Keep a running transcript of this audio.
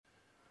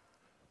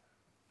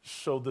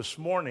So this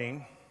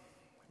morning,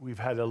 we've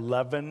had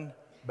 11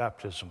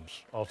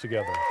 baptisms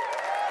altogether.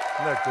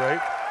 Isn't that great?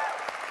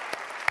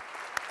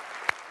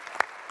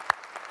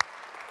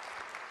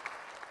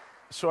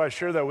 So I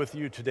share that with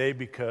you today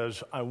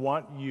because I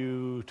want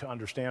you to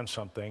understand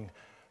something.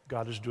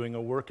 God is doing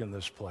a work in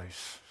this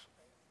place.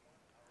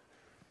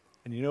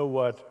 And you know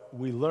what?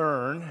 We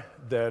learn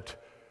that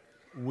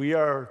we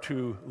are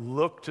to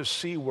look to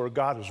see where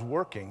God is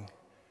working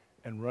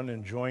and run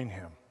and join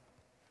him.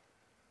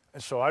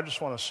 And so I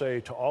just want to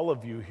say to all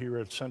of you here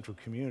at Central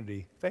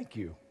Community, thank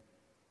you.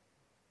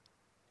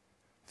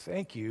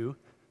 Thank you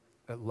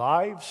that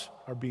lives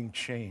are being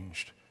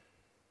changed,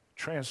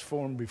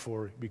 transformed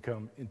before it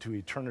become into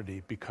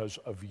eternity because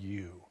of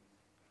you.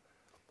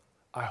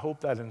 I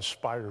hope that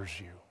inspires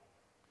you.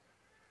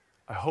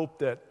 I hope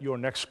that your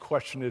next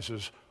question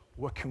is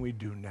what can we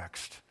do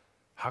next?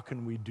 How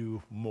can we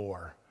do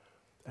more?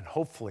 And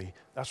hopefully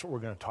that's what we're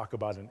going to talk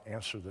about and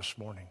answer this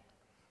morning.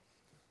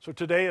 So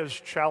today is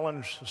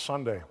Challenge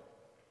Sunday.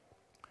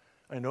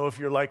 I know if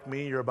you're like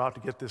me, you're about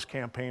to get this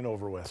campaign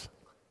over with.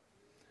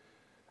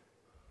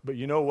 But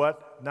you know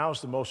what?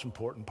 Now's the most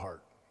important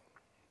part.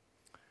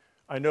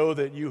 I know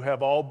that you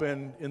have all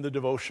been in the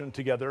devotion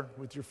together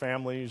with your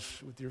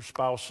families, with your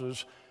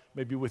spouses,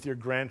 maybe with your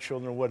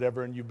grandchildren or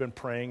whatever, and you've been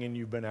praying and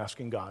you've been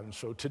asking God. And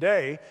so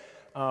today,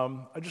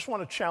 I just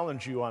want to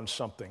challenge you on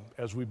something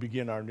as we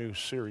begin our new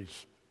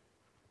series.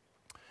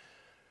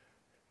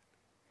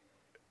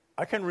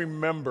 I can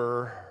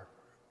remember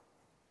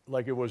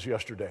like it was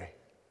yesterday.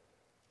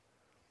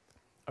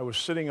 I was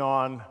sitting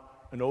on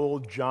an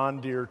old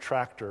John Deere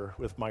tractor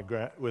with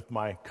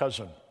my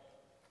cousin.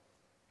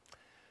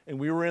 And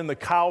we were in the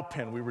cow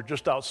pen. We were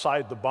just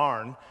outside the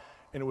barn,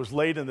 and it was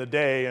late in the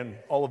day, and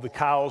all of the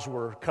cows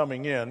were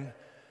coming in,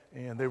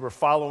 and they were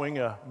following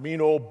a mean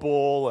old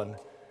bull, and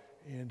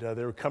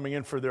they were coming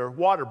in for their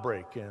water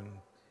break and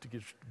to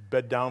get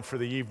bed down for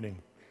the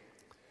evening.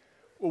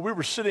 Well, we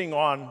were sitting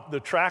on the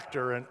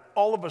tractor, and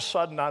all of a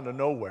sudden, out of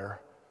nowhere,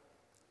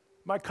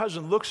 my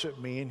cousin looks at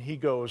me, and he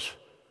goes,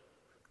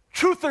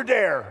 "Truth or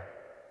dare?"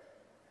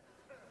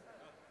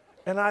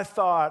 And I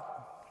thought,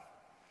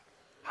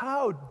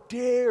 how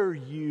dare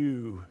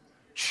you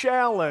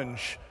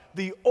challenge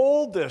the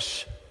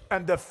oldest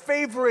and the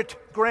favorite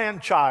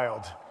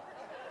grandchild?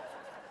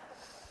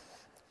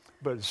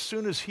 But as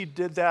soon as he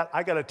did that,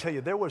 I got to tell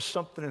you, there was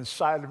something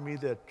inside of me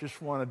that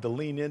just wanted to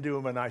lean into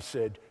him, and I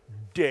said,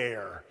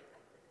 "Dare."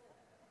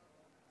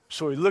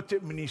 So he looked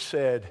at me and he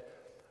said,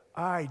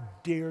 "I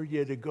dare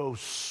you to go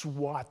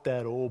swat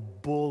that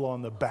old bull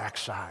on the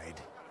backside."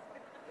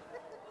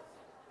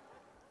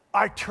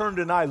 I turned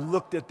and I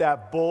looked at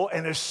that bull,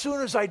 and as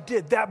soon as I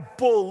did, that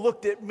bull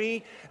looked at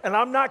me, and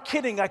I'm not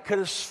kidding, I could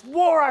have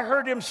swore I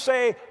heard him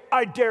say,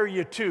 "I dare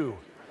you too."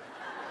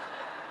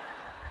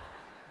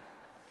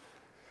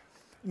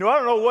 You know, I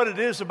don't know what it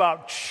is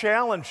about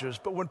challenges,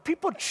 but when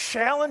people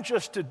challenge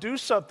us to do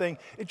something,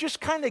 it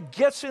just kind of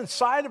gets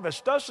inside of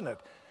us, doesn't it?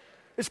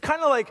 It's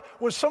kind of like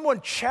when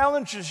someone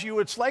challenges you,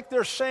 it's like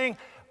they're saying,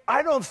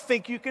 "I don't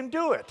think you can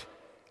do it."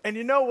 And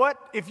you know what?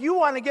 If you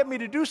want to get me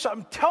to do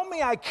something, tell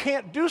me I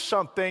can't do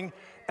something,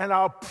 and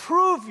I'll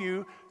prove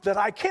you that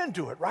I can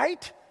do it,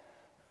 right?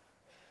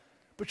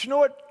 But you know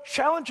what?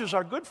 Challenges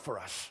are good for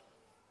us.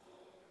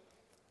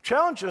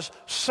 Challenges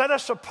set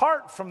us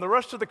apart from the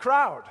rest of the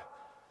crowd.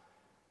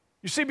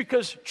 You see,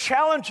 because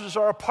challenges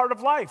are a part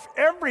of life.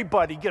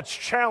 Everybody gets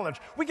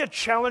challenged. We get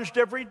challenged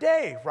every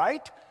day,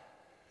 right?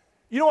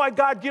 You know why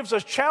God gives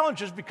us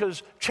challenges?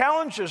 Because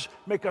challenges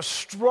make us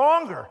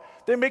stronger.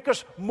 They make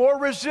us more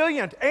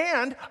resilient.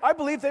 And I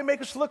believe they make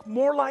us look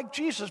more like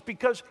Jesus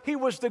because he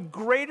was the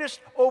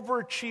greatest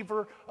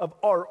overachiever of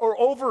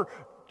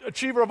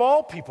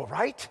all people,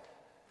 right?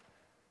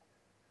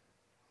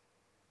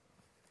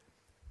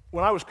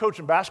 When I was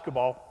coaching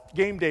basketball,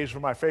 game days were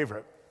my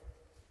favorite.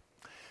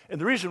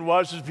 And the reason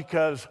is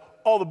because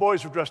all the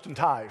boys were dressed in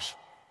ties.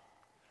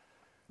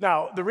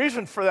 Now, the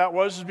reason for that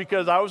is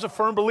because I was a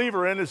firm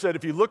believer in is that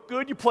if you look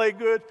good, you play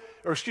good,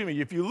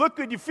 if you look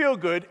good, you feel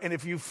good, and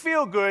if you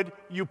feel good,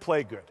 you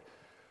play good.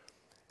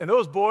 And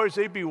those boys,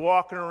 they'd be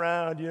walking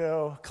around,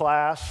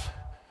 class,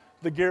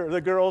 the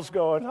girls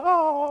going,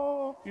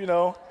 "Oh,"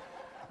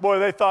 Boy,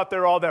 they thought they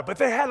were all that. But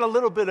they had a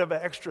little bit of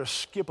an extra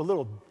skip, a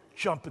little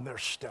jump in their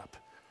step.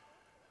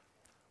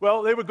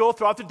 Well, they would go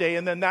throughout the day,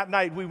 and then that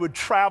night we would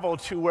travel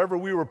to wherever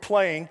we were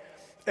playing,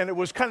 and it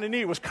was kind of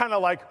neat. It was kind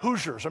of like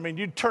Hoosiers. I mean,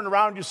 you'd turn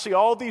around, you'd see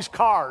all these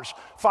cars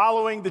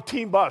following the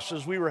team bus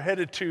as we were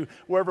headed to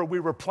wherever we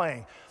were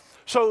playing.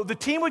 So the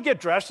team would get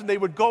dressed, and they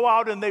would go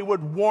out and they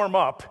would warm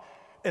up,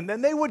 and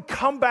then they would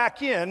come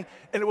back in,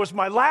 and it was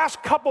my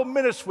last couple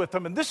minutes with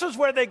them, and this is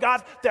where they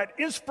got that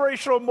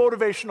inspirational,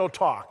 motivational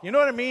talk. You know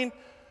what I mean?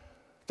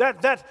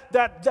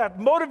 That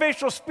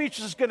motivational speech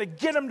is going to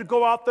get them to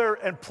go out there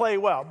and play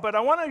well. But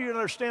I want you to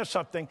understand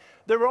something.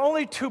 There were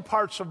only two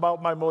parts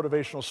about my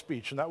motivational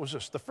speech, and that was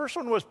this. The first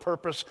one was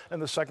purpose,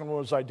 and the second one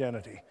was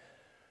identity.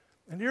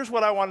 And here's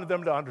what I wanted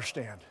them to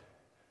understand.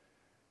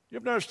 You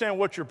have to understand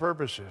what your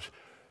purpose is.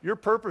 Your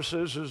purpose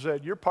is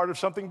that you're part of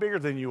something bigger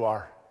than you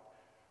are.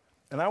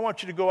 And I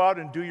want you to go out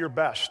and do your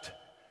best.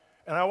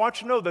 And I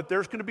want you to know that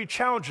there's going to be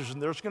challenges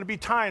and there's going to be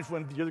times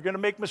when you're going to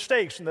make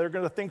mistakes and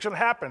things going to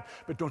happen.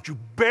 But don't you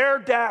bear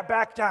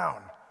back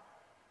down.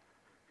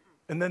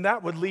 And then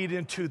that would lead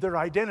into their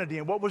identity.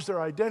 And what was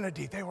their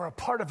identity? They were a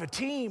part of a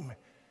team.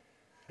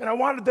 And I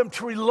wanted them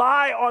to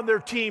rely on their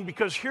team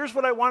because here's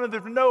what I wanted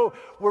them to know.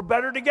 We're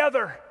better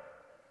together.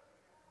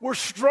 We're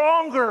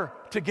stronger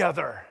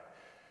together.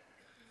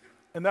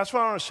 And that's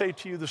what I want to say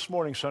to you this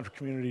morning, Central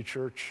Community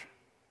Church.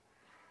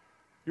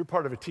 You're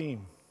part of a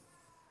team.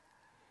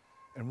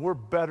 And we're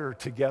better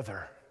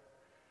together.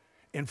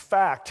 In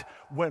fact,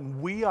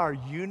 when we are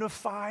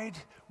unified,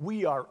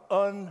 we are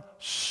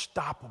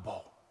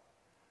unstoppable.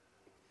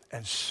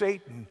 And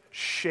Satan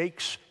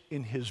shakes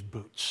in his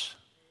boots.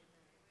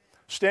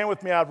 Stand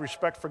with me out of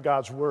respect for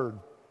God's word.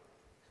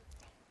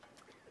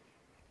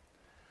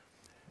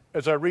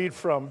 As I read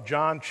from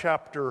John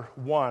chapter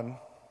 1,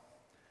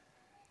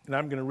 and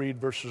I'm going to read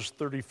verses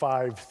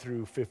 35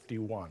 through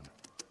 51.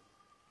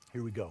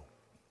 Here we go.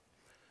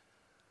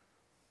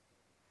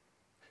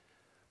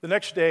 The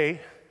next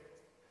day,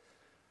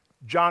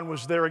 John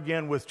was there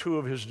again with two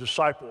of his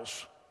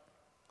disciples.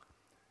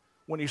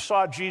 When he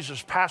saw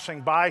Jesus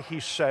passing by, he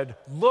said,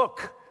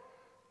 "Look,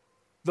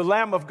 the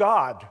Lamb of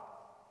God."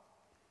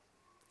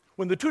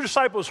 When the two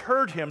disciples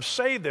heard him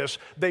say this,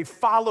 they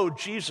followed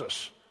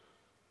Jesus.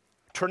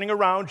 Turning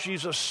around,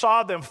 Jesus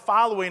saw them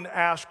following and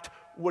asked,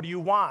 "What do you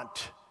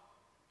want?"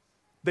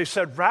 They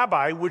said,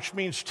 "Rabbi," which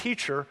means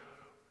teacher,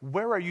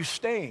 "where are you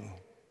staying?"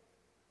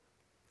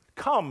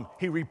 "Come,"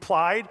 he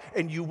replied,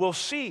 "and you will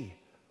see."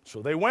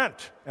 So they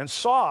went and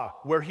saw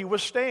where he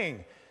was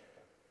staying,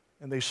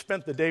 and they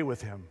spent the day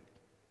with him.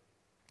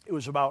 It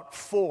was about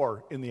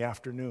 4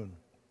 p.m.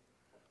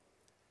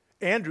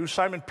 Andrew,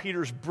 Simon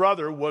Peter's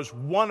brother, was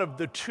one of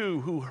the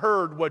two who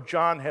heard what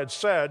John had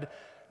said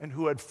and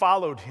who had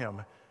followed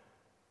him.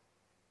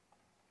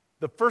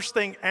 The first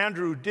thing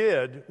Andrew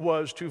did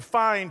was to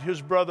find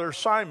his brother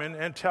Simon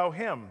and tell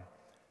him,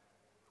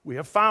 "We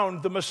have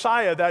found the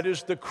Messiah, that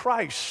is the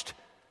Christ."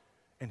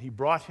 And he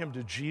brought him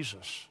to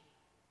Jesus.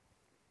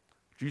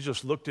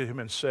 Jesus looked at him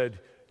and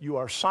said, "You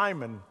are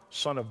Simon,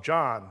 son of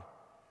John.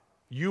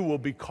 You will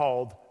be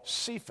called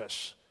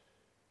Cephas,"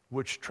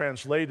 which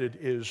translated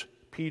is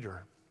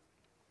Peter.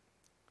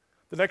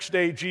 The next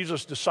day,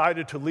 Jesus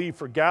decided to leave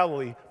for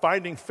Galilee.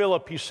 Finding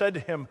Philip, he said to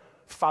him,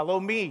 "Follow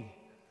me."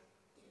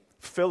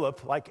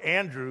 Philip, like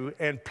Andrew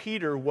and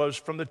Peter, was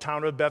from the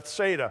town of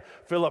Bethsaida.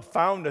 Philip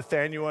found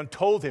Nathanael and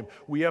told him,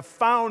 "We have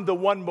found the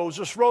one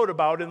Moses wrote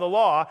about in the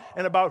law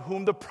and about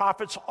whom the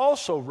prophets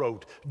also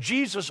wrote,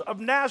 Jesus of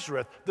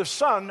Nazareth, the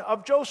son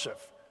of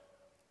Joseph."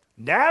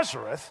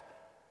 "Nazareth?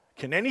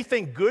 Can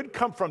anything good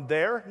come from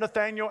there?"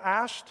 Nathanael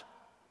asked.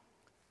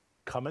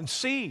 "Come and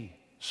see,"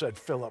 said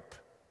Philip.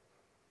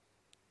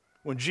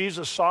 When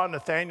Jesus saw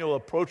Nathanael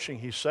approaching,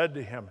 he said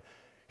to him,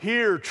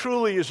 "Here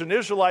truly is an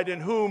Israelite in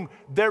whom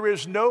there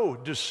is no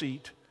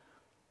deceit."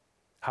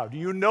 "How do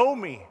you know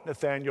me?"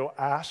 Nathanael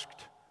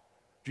asked.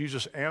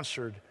 Jesus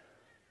answered,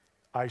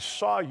 "I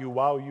saw you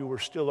while you were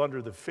still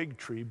under the fig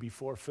tree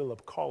before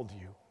Philip called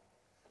you."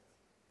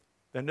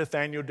 Then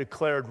Nathanael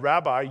declared,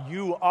 "Rabbi,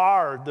 you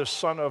are the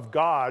Son of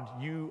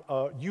God. You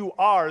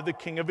are the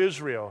King of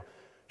Israel."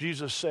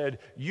 Jesus said,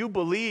 "You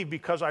believe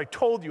because I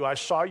told you I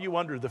saw you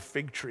under the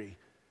fig tree.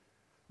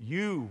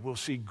 You will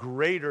see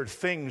greater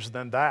things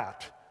than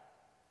that."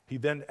 He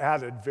then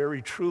added,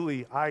 "Very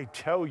truly, I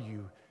tell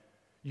you,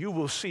 you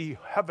will see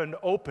heaven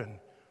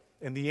open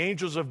and the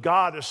angels of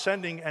God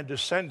ascending and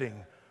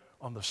descending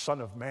on the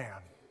Son of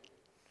Man."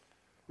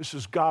 This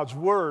is God's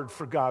word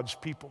for God's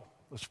people.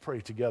 Let's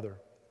pray together.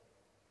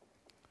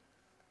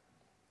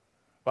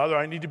 Father,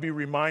 I need to be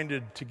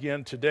reminded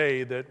again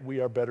today that we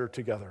are better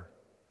together.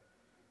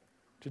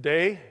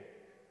 Today,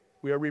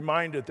 we are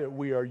reminded that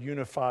we are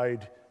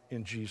unified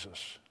in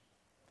Jesus.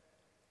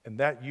 And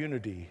that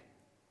unity,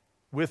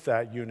 with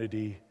that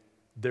unity,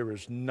 there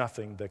is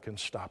nothing that can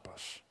stop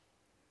us.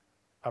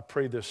 I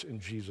pray this in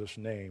Jesus'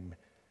 name.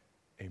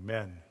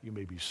 Amen. You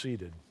may be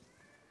seated.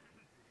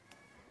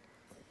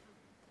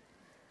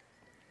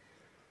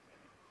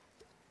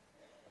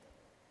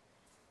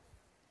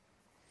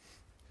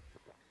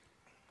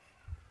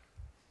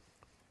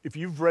 If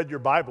you've read your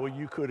Bible,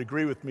 you could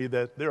agree with me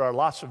that there are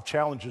lots of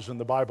challenges in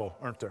the Bible,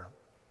 aren't there?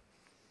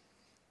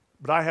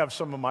 But I have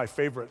some of my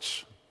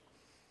favorites.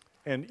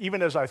 And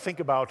even as I think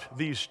about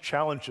these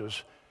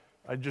challenges,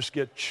 I just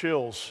get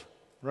chills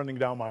running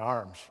down my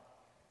arms.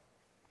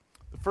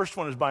 The first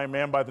one is by a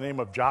man by the name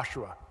of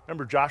Joshua.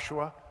 Remember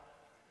Joshua?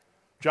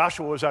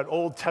 Joshua was that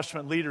Old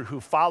Testament leader who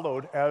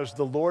followed, as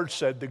the Lord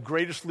said, the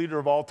greatest leader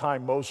of all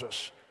time,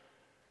 Moses.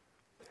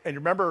 And you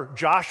remember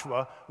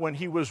Joshua, when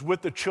he was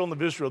with the children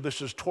of Israel,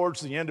 this is towards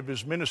the end of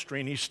his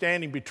ministry, and he's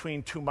standing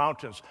between two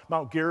mountains,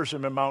 Mount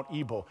Gerizim and Mount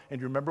Ebal. And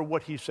you remember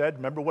what he said?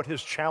 Remember what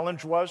his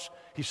challenge was?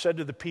 He said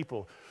to the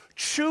people,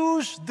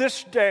 "Choose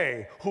this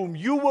day whom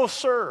you will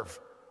serve.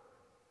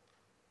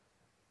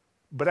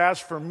 But as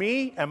for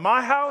me and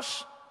my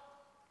house,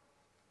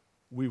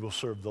 we will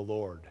serve the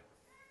Lord."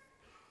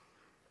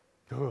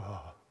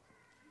 Ugh.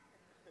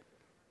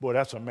 Boy,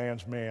 that's a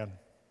man's man.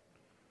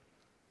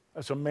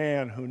 That's a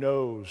man who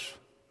knows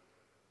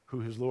who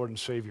his Lord and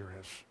Savior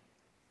is.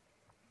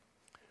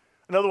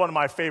 Another one of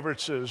my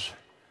favorites is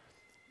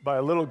by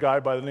a little guy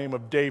by the name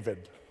of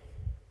David.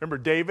 Remember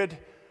David?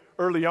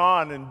 Early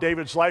on in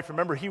David's life,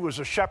 remember he was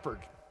a shepherd,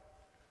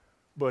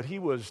 but he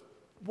was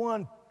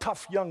one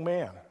tough young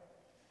man.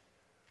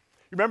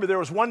 You remember there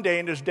was one day,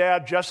 and his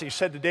dad, Jesse,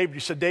 said to David, he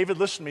said, David,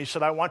 listen to me. He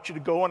said, I want you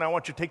to go and I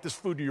want you to take this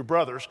food to your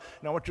brothers,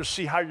 and I want you to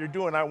see how you're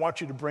doing. I want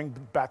you to bring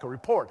back a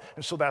report.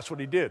 And so that's what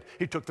he did.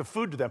 He took the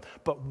food to them.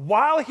 But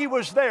while he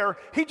was there,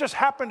 he just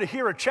happened to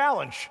hear a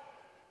challenge.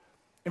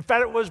 In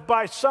fact, it was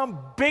by some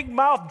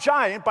big-mouthed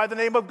giant by the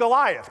name of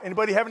Goliath.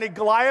 Anybody have any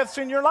Goliaths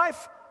in your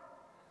life?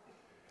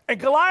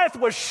 And Goliath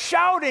was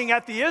shouting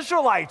at the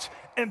Israelites,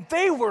 and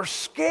they were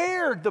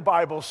scared, the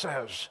Bible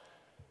says.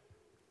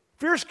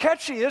 Fear's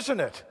catchy, isn't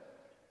it?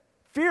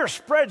 Fear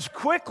spreads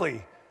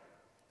quickly.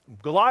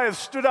 Goliath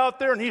stood out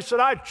there and he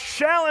said, I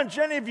challenge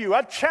any of you,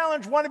 I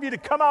challenge one of you to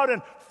come out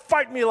and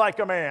fight me like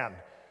a man.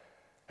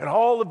 And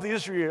all of the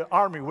Israel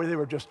army, where they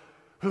were just,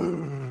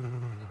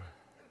 and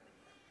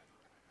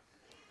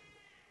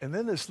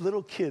then this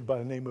little kid by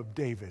the name of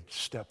David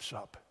steps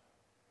up.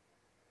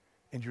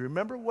 And you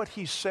remember what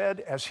he said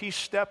as he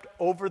stepped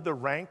over the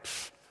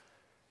ranks?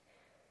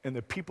 And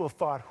the people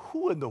thought,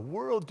 who in the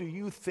world do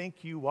you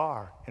think you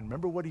are? And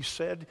remember what he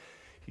said?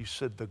 He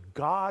said, the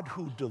God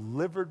who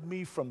delivered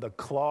me from the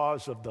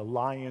claws of the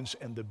lions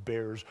and the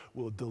bears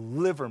will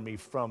deliver me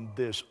from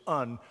this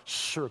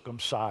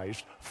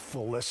uncircumcised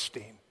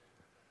Philistine.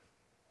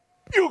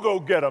 You go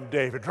get him,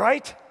 David,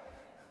 right?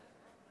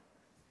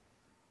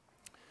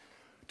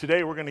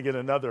 Today we're going to get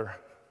another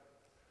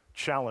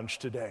challenge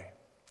today.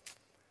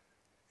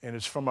 And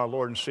it's from our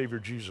Lord and Savior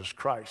Jesus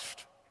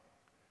Christ.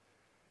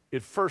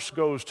 It first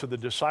goes to the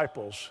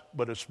disciples,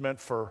 but it's meant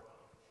for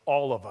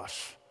all of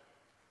us.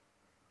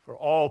 For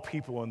all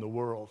people in the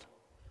world.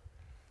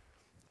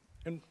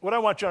 And what I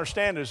want you to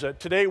understand is that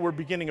today we're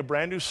beginning a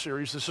brand new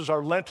series. This is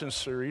our Lenten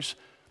series,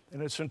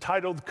 and it's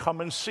entitled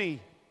Come and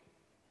See.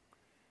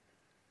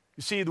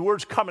 You see, the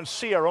words come and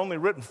see are only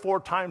written 4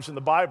 times in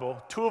the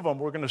Bible. 2 of them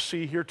we're going to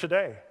see here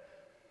today.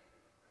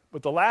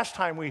 But the last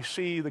time we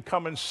see the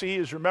come and see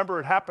is, remember,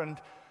 it happened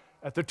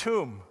at the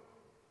tomb.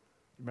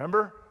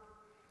 Remember?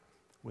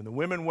 When the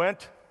women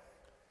went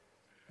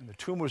and the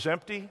tomb was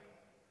empty,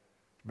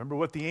 remember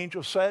what the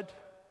angel said?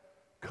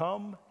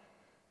 Come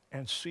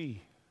and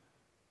see.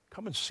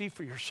 Come and see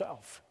for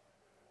yourself.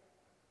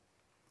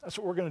 That's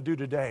what we're going to do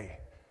today.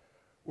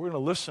 We're going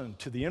to listen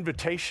to the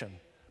invitation,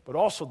 but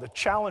also the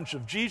challenge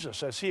of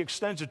Jesus as he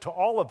extends it to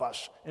all of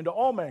us and to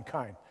all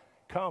mankind.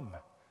 Come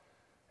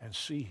and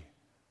see.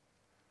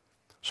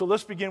 So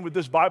let's begin with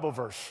this Bible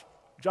verse,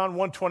 John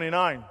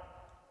 1:29.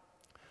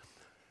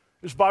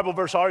 This Bible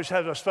verse always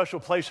has a special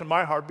place in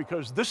my heart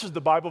because this is the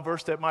Bible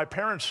verse that my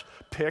parents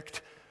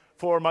picked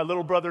for my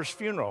little brother's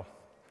funeral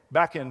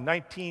back in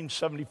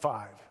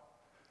 1975.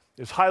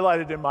 It's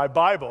highlighted in my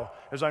Bible,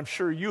 as I'm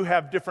sure you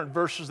have different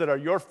verses that are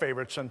your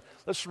favorites. And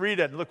let's read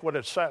it and look what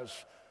it says.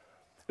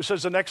 It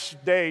says, the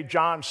next day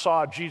John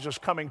saw Jesus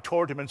coming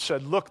toward him and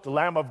said, look, the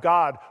Lamb of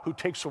God who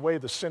takes away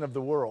the sin of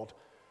the world.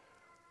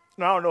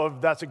 Now, I don't know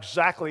if that's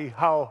exactly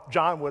how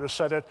John would have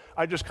said it.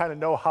 I just kind of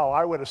know how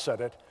I would have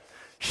said it.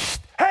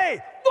 Hey,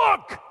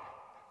 look!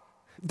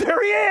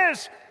 There he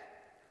is!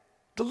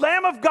 The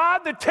Lamb of God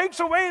that takes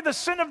away the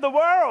sin of the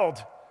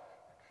world.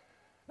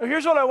 Now,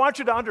 here's what I want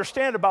you to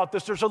understand about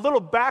this. There's a little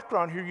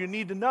background here you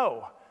need to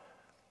know.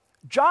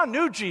 John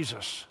knew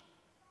Jesus,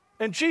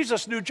 and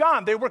Jesus knew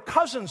John. They were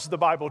cousins, the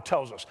Bible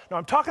tells us. Now,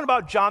 I'm talking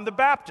about John the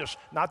Baptist,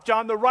 not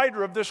John the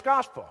writer of this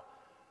gospel.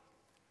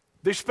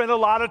 They spent a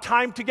lot of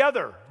time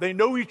together. They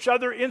know each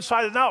other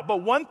inside and out.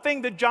 But one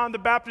thing that John the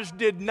Baptist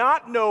did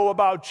not know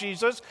about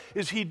Jesus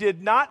is he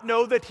did not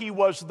know that he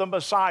was the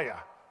Messiah.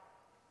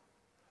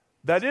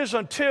 That is,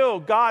 until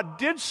God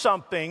did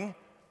something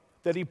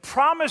that he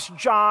promised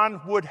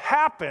John would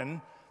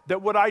happen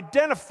that would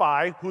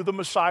identify who the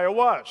Messiah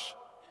was.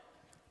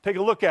 Take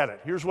a look at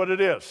it. Here's what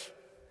it is.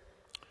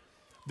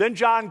 Then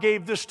John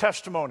gave this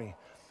testimony.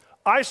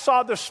 I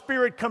saw the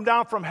Spirit come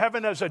down from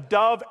heaven as a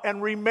dove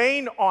and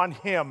remain on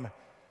him.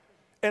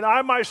 And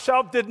I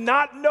myself did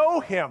not know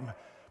him,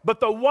 but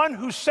the one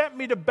who sent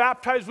me to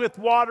baptize with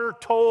water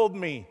told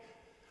me,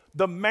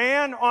 the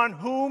man on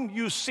whom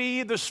you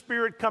see the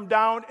Spirit come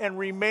down and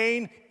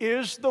remain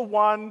is the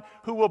one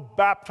who will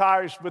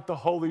baptize with the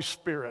Holy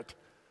Spirit.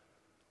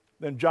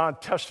 Then John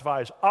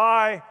testifies,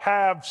 I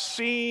have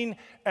seen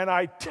and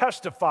I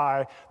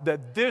testify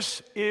that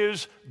this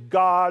is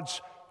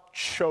God's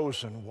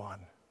chosen one.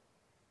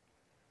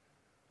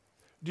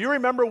 Do you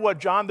remember what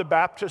John the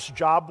Baptist's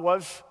job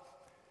was?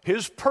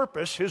 His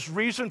purpose, his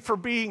reason for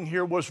being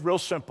here was real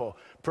simple.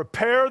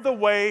 Prepare the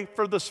way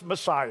for the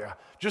Messiah.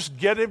 Just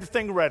get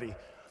everything ready.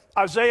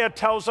 Isaiah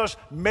tells us,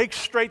 make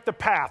straight the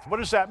path. What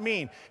does that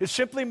mean? It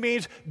simply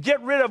means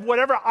get rid of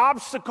whatever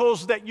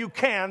obstacles that you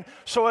can,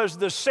 so as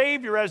the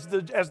Savior, as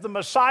the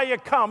Messiah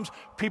comes,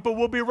 people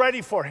will be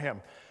ready for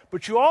him.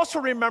 But you also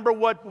remember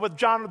what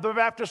John the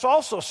Baptist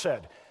also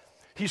said.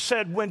 He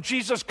said, when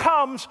Jesus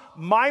comes,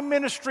 my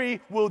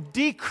ministry will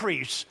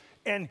decrease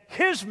and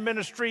his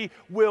ministry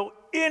will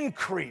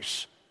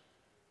increase.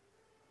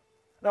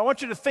 Now, I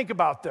want you to think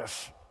about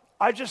this.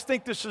 I just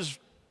think this is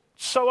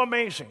so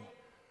amazing.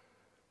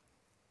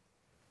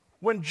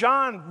 When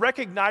John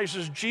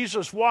recognizes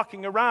Jesus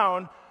walking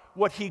around,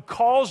 what he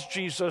calls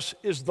Jesus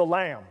is the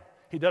Lamb.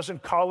 He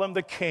doesn't call him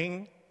the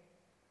King.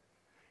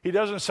 He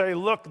doesn't say,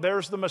 look,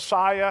 there's the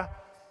Messiah.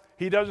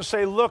 He doesn't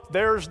say, look,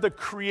 there's the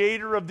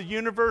creator of the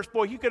universe.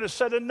 Boy, he could have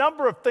said a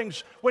number of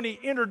things when he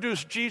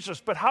introduced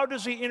Jesus, but how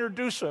does he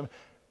introduce him?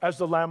 As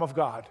the Lamb of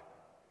God.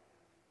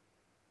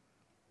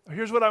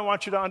 Here's what I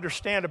want you to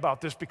understand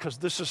about this, because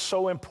this is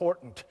so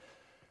important.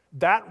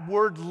 That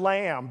word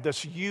lamb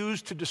that's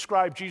used to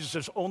describe Jesus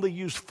is only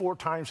used 4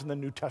 times in the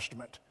New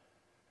Testament.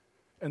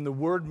 And the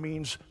word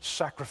means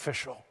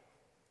sacrificial.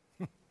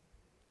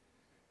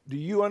 Do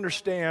you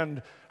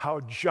understand how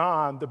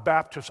John the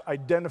Baptist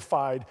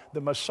identified the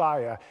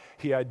Messiah?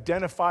 He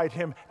identified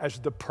him as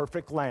the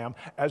perfect lamb,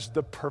 as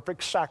the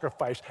perfect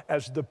sacrifice,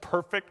 as the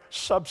perfect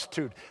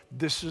substitute.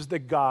 This is the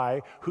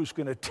guy who's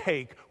going to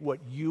take what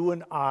you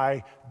and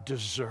I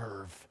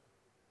deserve.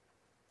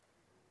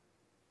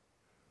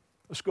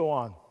 Let's go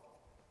on.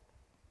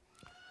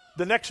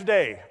 The next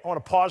day, I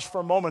want to pause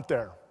for a moment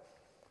there.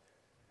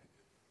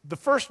 The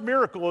first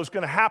miracle is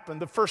going to happen.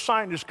 The first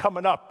sign is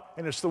coming up,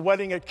 and it's the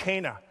wedding at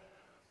Cana.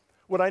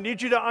 What I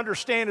need you to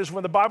understand is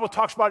when the Bible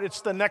talks about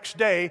it's the next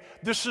day,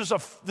 this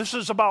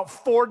is about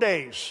 4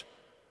 days.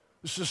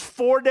 This is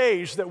 4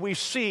 days that we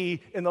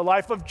see in the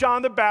life of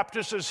John the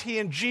Baptist as he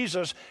and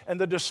Jesus and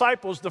the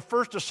disciples, the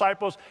first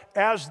disciples,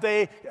 as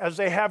they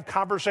have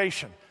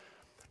conversation.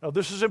 Now,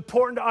 this is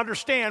important to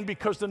understand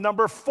because the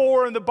number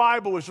 4 in the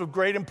Bible is of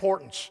great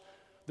importance.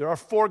 There are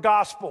 4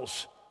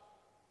 Gospels.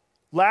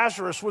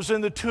 Lazarus was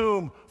in the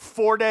tomb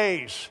 4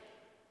 days.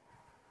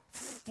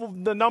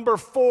 The number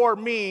 4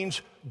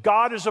 means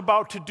God is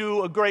about to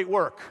do a great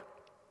work.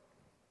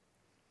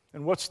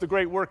 And what's the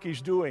great work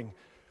he's doing?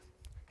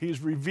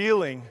 He's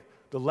revealing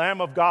the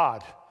Lamb of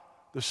God,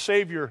 the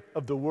Savior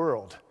of the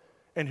world,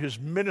 and his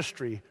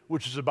ministry,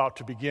 which is about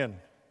to begin.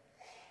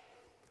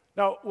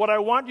 Now, what I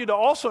want you to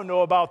also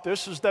know about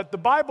this is that the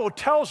Bible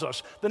tells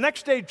us the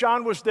next day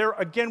John was there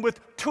again with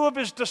 2 of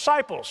his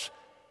disciples.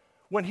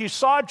 When he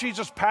saw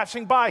Jesus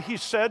passing by, he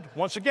said,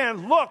 once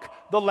again, look,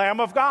 the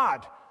Lamb of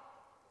God.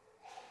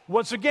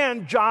 Once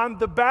again, John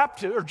the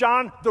Baptist, or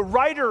John, the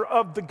writer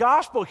of the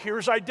gospel here,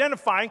 is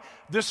identifying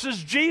this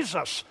is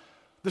Jesus.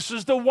 This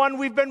is the one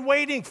we've been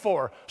waiting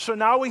for. So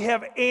now we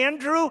have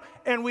Andrew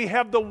and we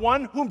have the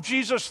one whom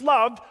Jesus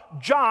loved,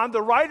 John,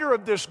 the writer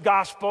of this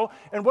gospel.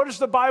 And what does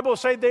the Bible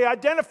say? They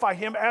identify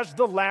him as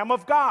the Lamb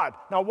of God.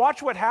 Now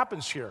watch what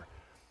happens here.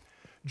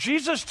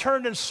 Jesus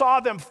turned and saw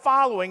them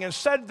following and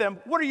said to them,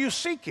 what are you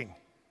seeking?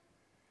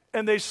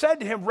 And they said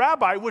to him,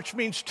 Rabbi, which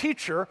means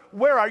teacher,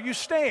 where are you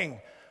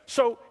staying?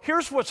 So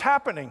here's what's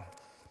happening.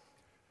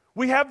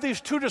 We have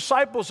these 2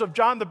 disciples of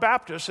John the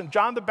Baptist, and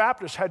John the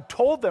Baptist had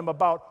told them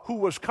about who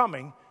was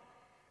coming.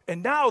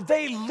 And now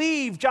they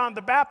leave John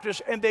the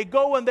Baptist, and they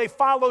go and they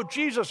follow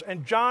Jesus.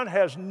 And John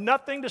has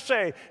nothing to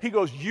say. He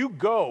goes, you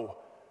go.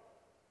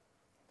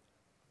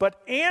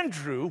 But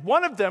Andrew,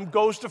 one of them,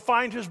 goes to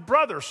find his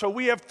brother. So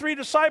we have 3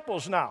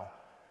 disciples now.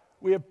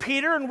 We have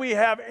Peter, and we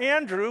have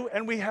Andrew,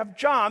 and we have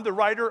John, the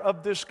writer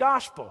of this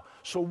gospel.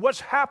 So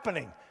what's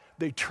happening?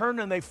 They turn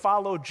and they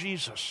follow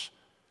Jesus.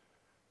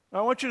 Now,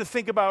 I want you to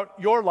think about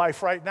your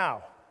life right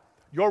now.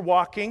 You're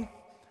walking,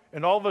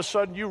 and all of a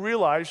sudden you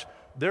realize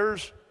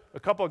there's a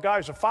couple of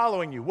guys are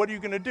following you. What are you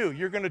going to do?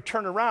 You're going to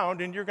turn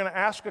around and you're going to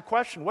ask a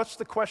question. What's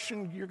the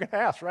question you're going to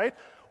ask, right?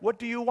 What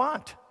do you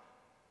want?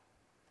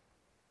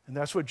 And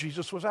that's what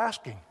Jesus was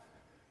asking.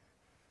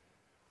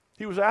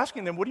 He was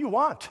asking them, what do you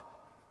want?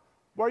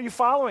 Why are you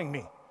following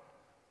me?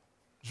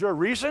 Is there a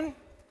reason?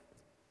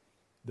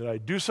 Did I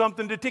do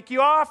something to tick you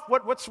off?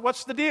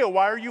 What's the deal?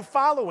 Why are you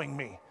following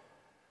me?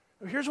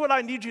 Here's what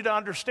I need you to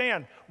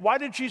understand. Why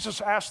did Jesus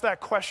ask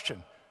that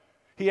question?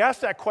 He asked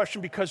that question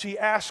because he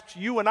asks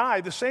you and I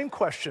the same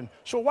question.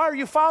 So why are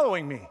you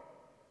following me?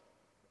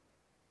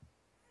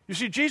 You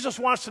see, Jesus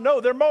wants to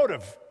know their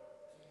motive.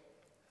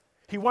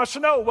 He wants to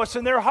know what's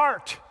in their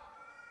heart.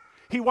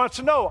 He wants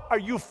to know, are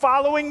you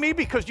following me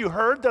because you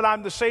heard that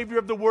I'm the Savior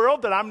of the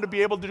world, that I'm going to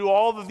be able to do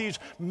all of these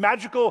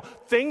magical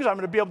things, I'm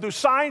going to be able to do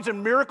signs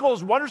and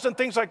miracles, wonders and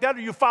things like that?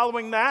 Are you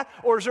following that?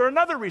 Or is there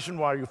another reason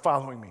why you're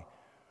following me?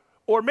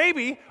 Or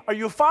maybe, are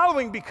you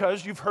following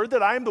because you've heard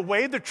that I am the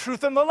way, the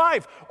truth, and the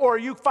life? Or are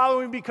you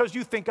following because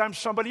you think I'm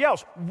somebody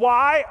else?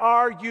 Why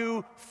are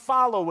you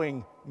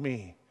following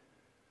me?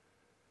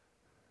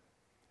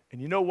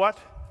 And you know what?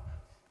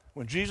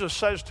 When Jesus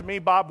says to me,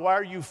 Bob, why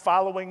are you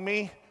following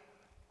me?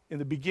 In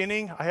the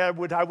beginning, I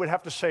would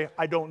have to say,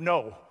 I don't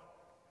know.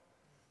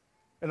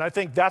 And I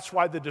think that's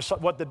why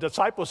what the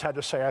disciples had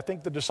to say. I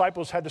think the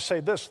disciples had to say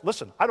this,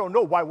 listen, I don't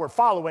know why we're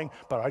following,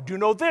 but I do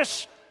know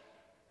this.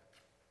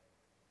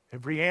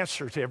 Every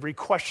answer to every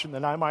question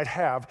that I might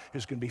have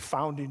is going to be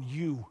found in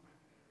you.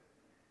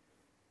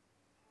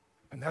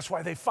 And that's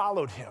why they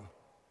followed him.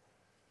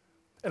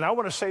 And I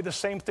want to say the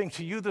same thing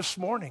to you this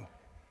morning.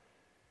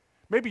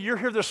 Maybe you're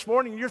here this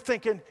morning and you're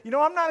thinking,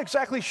 I'm not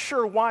exactly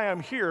sure why I'm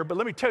here, but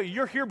let me tell you,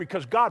 you're here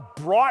because God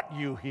brought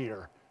you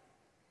here.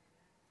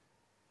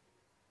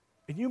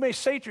 And you may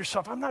say to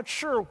yourself, I'm not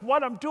sure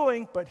what I'm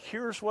doing, but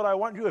here's what I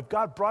want you. If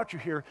God brought you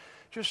here,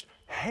 just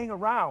hang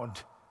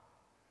around.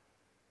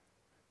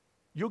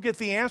 You'll get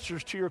the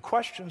answers to your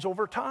questions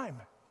over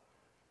time.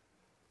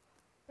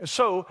 And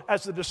so,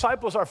 as the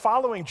disciples are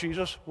following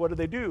Jesus, what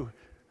do?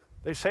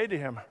 They say to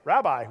him,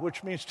 Rabbi,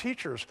 which means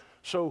teachers,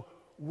 so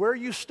where are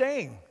you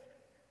staying?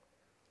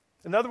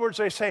 In other words,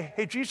 they say,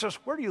 hey, Jesus,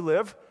 where do you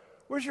live?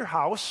 Where's your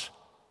house?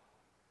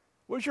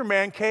 Where's your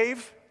man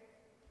cave?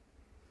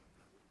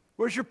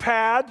 Where's your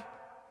pad?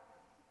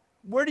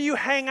 Where do you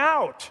hang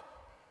out?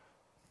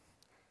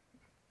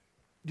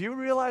 Do you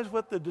realize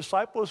what the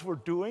disciples were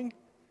doing?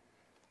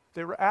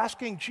 They were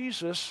asking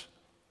Jesus,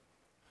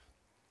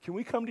 can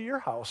we come to your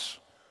house?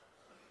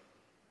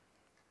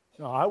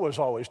 Now, I was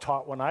always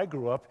taught when I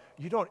grew up,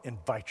 you don't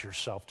invite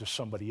yourself to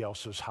somebody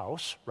else's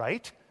house,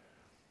 right?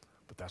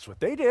 But that's what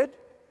they did.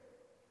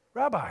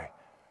 Rabbi,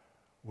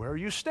 where are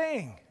you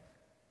staying?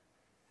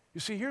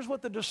 You see, here's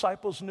what the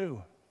disciples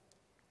knew.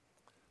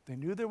 They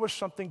knew there was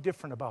something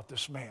different about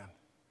this man.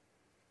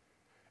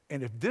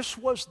 And if this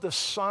was the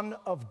Son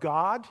of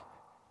God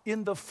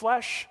in the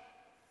flesh,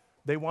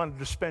 they wanted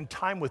to spend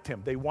time with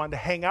him. They wanted to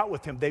hang out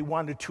with him. They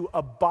wanted to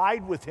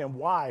abide with him.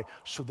 Why?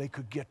 So they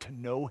could get to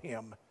know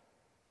him.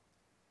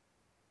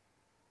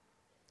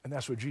 And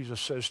that's what Jesus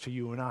says to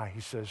you and I.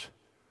 He says,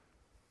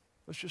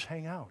 let's just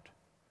hang out.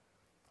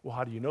 Well,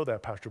 how do you know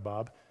that, Pastor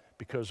Bob?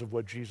 Because of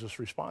what Jesus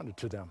responded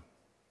to them.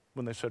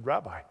 When they said,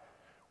 Rabbi,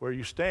 where are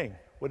you staying?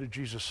 What did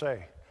Jesus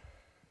say?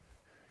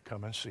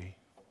 Come and see.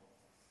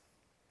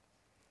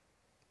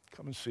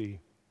 Come and see.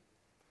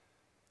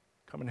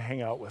 Come and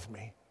hang out with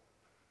me.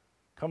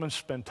 Come and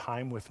spend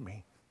time with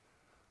me.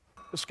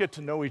 Let's get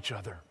to know each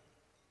other.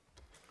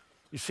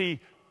 You see,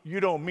 you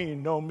don't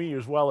know me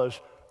as well as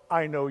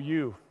I know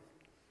you.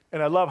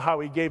 And I love how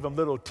he gave them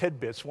little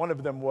tidbits. One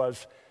of them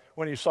was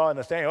when he saw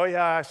Nathanael, oh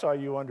yeah, I saw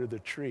you under the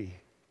tree.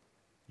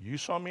 You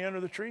saw me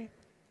under the tree?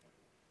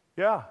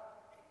 Yeah.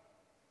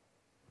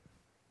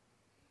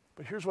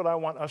 But here's what I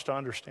want us to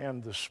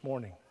understand this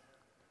morning.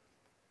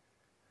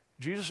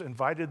 Jesus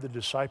invited the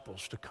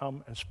disciples to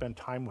come and spend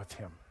time with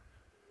him.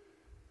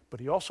 But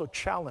he also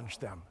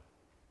challenged them.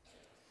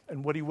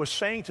 And what he was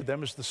saying to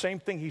them is the same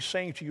thing he's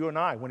saying to you and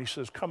I when he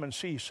says, come and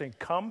see. He's saying,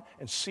 come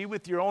and see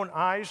with your own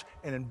eyes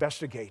and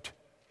investigate.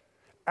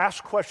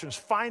 Ask questions.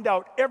 Find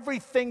out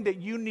everything that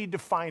you need to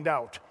find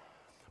out.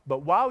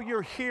 But while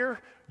you're here,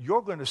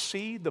 you're going to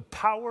see the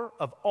power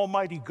of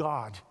Almighty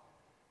God.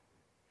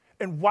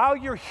 And while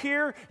you're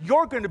here,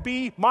 you're going to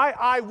be my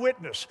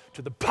eyewitness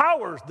to the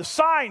powers, the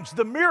signs,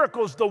 the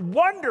miracles, the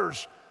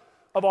wonders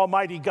of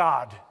Almighty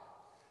God.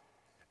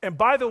 And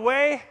by the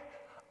way,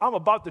 I'm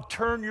about to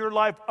turn your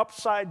life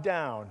upside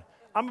down.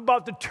 I'm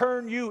about to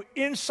turn you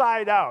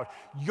inside out.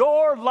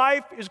 Your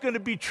life is going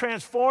to be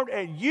transformed,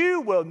 and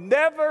you will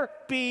never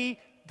be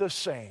the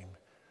same.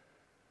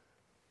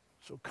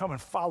 So come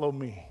and follow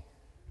me.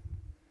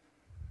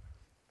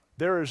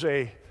 There is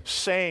a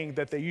saying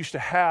that they used to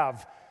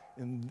have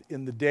in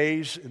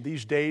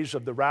these days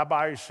of the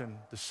rabbis, and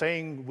the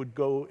saying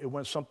it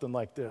went something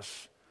like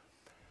this: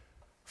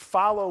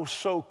 follow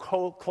so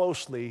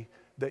closely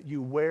that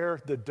you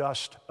wear the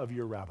dust of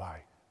your rabbi.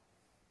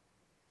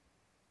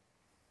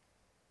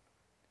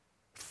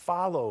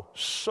 Follow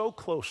so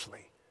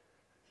closely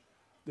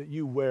that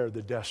you wear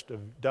the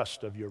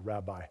dust of your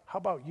rabbi. How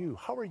about you?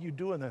 How are you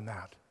doing in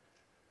that?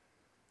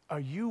 Are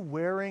you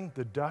wearing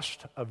the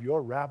dust of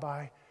your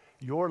rabbi,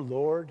 your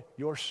Lord,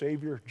 your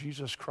Savior,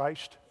 Jesus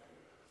Christ?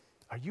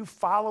 Are you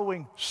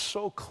following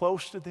so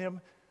close to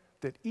him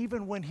that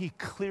even when he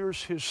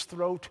clears his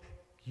throat,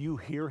 you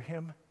hear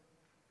him?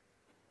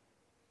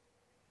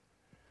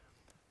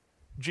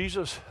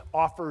 Jesus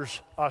offers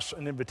us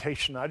an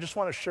invitation. I just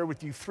want to share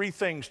with you 3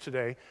 things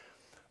today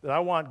that I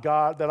want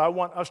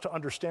us to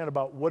understand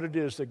about what it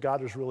is that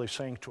God is really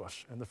saying to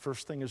us. And the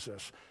first thing is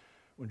this: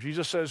 when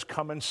Jesus says,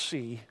 come and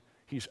see,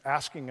 he's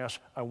asking us,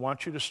 I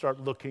want you to start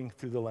looking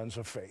through the lens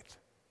of faith.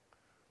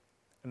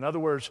 In other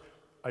words,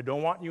 I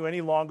don't want you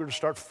any longer to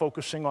start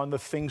focusing on the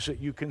things that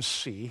you can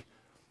see.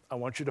 I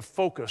want you to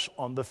focus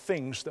on the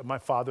things that my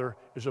Father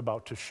is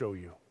about to show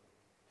you.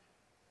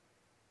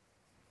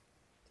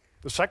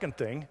 The second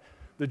thing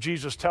that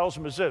Jesus tells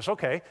him is this: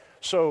 okay,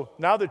 so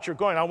now that you're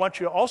going, I want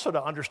you also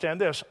to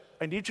understand this.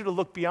 I need you to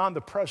look beyond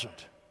the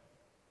present.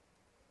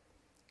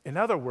 In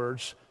other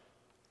words,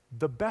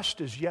 the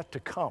best is yet to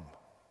come.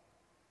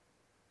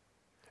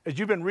 As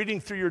you've been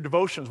reading through your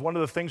devotions, one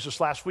of the things this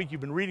last week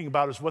you've been reading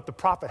about is what the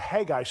prophet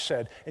Haggai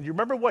said. And you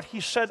remember what he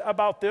said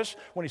about this?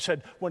 When he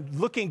said, when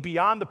looking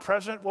beyond the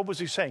present, what was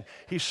he saying?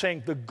 He's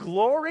saying the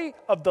glory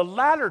of the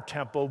latter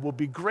temple will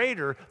be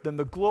greater than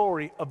the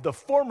glory of the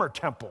former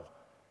temple.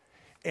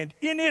 And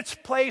in its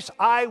place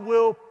I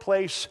will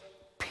place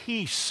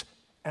peace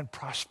and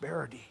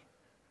prosperity.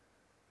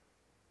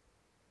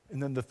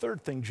 And then the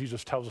third thing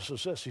Jesus tells us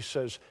is this. He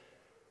says,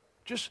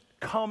 Just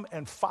come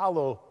and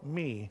follow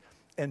me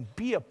and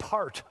be a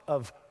part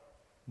of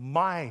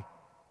my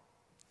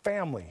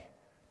family,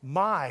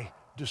 my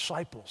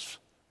disciples.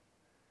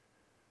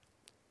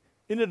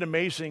 Isn't it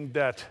amazing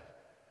that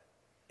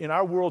in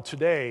our world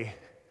today,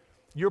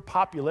 your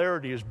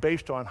popularity is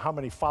based on how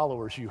many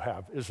followers you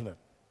have, isn't it?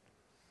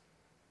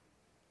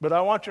 But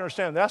I want you to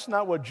understand, that's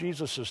not what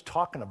Jesus is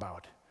talking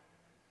about.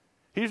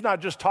 He's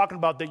not just talking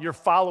about that you're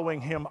following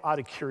him out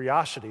of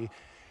curiosity.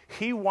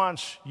 He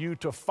wants you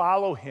to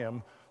follow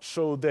him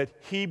so that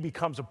he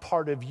becomes a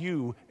part of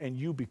you and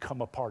you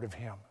become a part of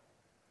him.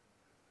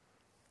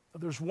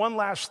 There's one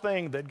last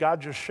thing that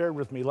God just shared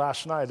with me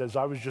last night as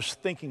I was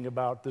just thinking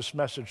about this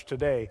message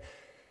today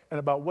and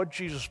about what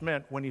Jesus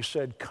meant when he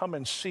said, come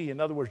and see. In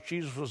other words,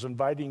 Jesus was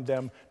inviting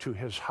them to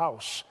his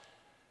house.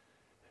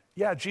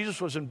 Yeah,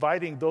 Jesus was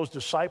inviting those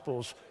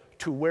disciples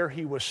to where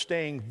he was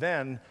staying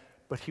then,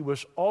 but he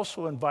was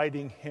also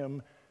inviting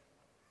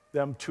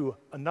them to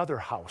another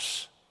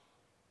house.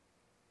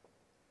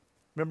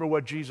 Remember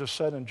what Jesus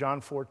said in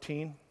John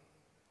 14?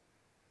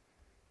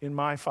 In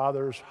my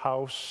Father's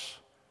house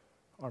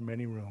are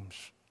many rooms.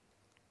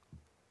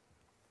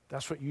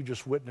 That's what you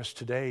just witnessed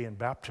today in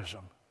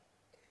baptism.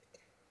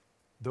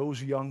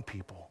 Those young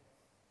people,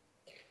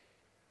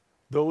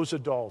 those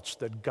adults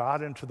that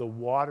got into the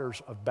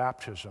waters of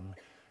baptism,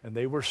 and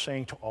they were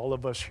saying to all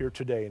of us here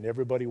today and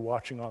everybody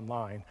watching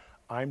online,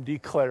 I'm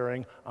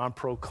declaring, I'm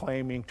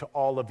proclaiming to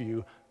all of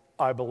you,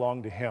 I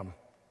belong to him.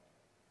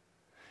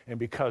 And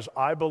because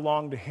I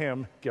belong to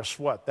him, guess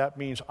what? That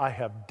means I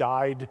have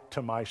died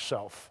to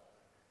myself.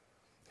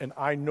 And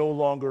I no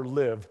longer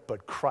live,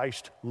 but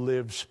Christ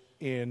lives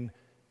in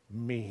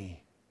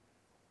me.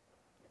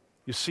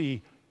 You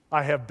see,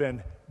 I have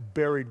been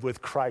buried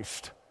with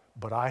Christ,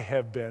 but I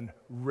have been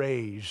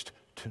raised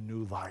to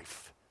new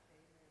life.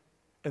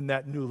 And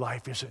that new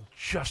life isn't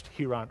just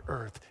here on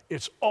earth,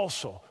 it's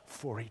also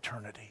for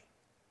eternity.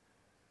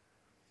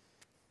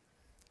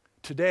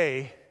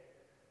 Today,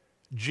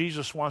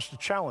 Jesus wants to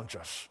challenge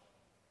us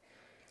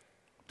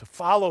to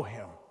follow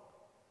him,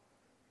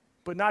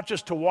 but not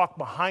just to walk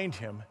behind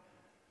him,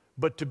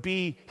 but to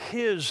be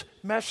his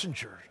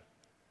messenger,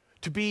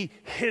 to be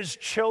his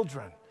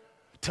children,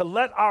 to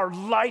let our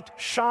light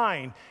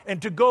shine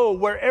and to go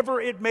wherever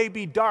it may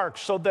be dark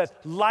so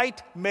that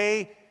light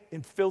may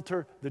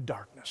infiltrate the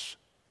darkness.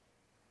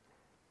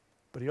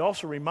 But he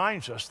also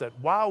reminds us that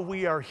while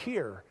we are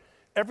here,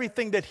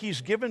 everything that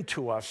he's given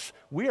to us,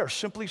 we are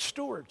simply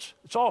stewards.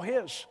 It's all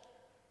his.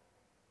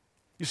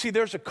 You see,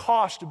 there's a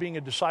cost to being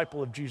a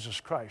disciple of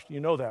Jesus Christ. You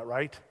know that,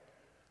 right?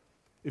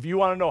 If you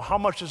want to know how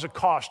much does it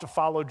cost to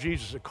follow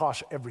Jesus, it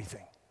costs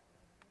everything.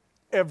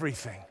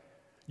 Everything.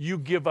 You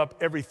give up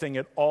everything.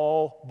 It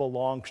all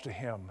belongs to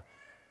him.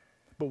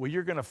 But what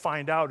you're going to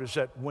find out is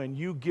that when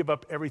you give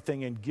up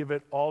everything and give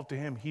it all to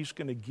him, he's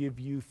going to give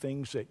you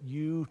things that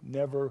you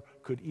never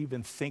could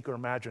even think or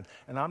imagine.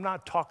 And I'm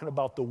not talking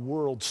about the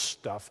world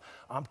stuff.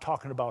 I'm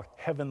talking about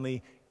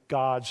heavenly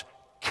God's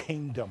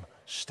kingdom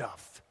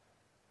stuff.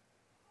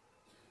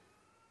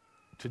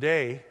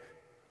 Today,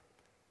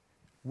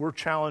 we're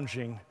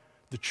challenging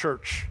the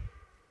church,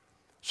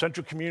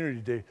 Central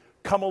Community, to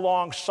come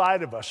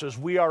alongside of us as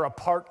we are a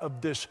part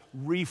of this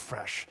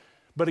refresh.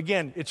 But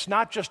again, it's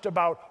not just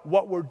about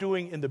what we're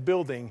doing in the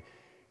building,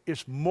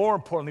 it's more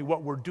importantly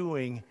what we're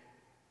doing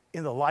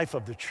in the life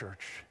of the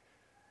church.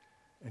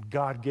 And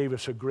God gave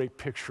us a great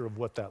picture of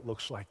what that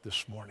looks like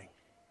this morning.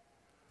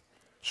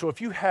 So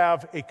if you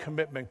have a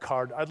commitment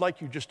card, I'd like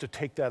you just to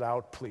take that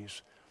out,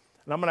 please.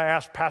 And I'm going to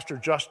ask Pastor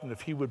Justin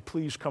if he would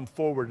please come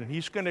forward, and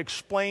he's going to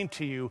explain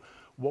to you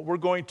what we're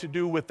going to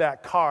do with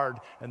that card,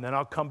 and then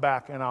I'll come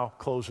back and I'll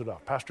close it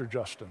up. Pastor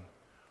Justin.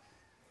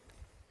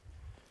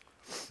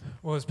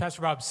 Well, as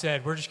Pastor Bob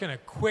said, we're just going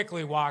to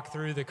quickly walk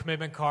through the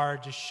commitment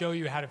card, just show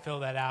you how to fill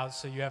that out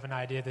so you have an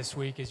idea this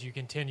week as you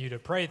continue to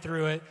pray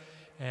through it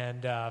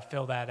and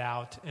fill that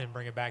out and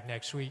bring it back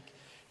next week.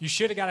 You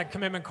should have got a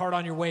commitment card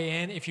on your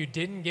way in. If you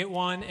didn't get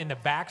one, in the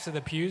backs of the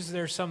pews,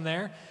 there's some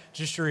there.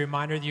 Just a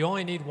reminder, you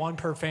only need one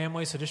per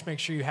family, so just make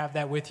sure you have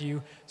that with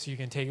you so you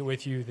can take it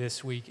with you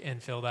this week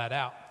and fill that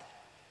out.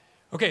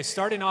 Okay,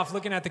 starting off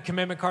looking at the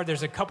commitment card,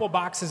 there's a couple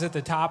boxes at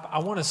the top. I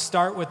want to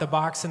start with the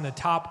box in the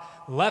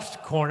top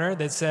left corner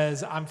that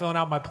says, I'm filling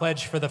out my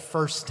pledge for the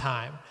first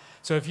time.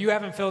 So if you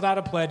haven't filled out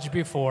a pledge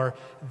before,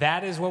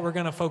 that is what we're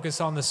going to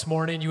focus on this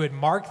morning. You would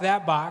mark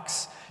that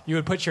box. You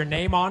would put your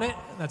name on it.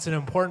 That's an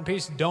important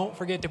piece. Don't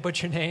forget to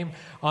put your name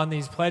on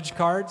these pledge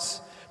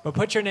cards. But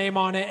put your name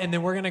on it, and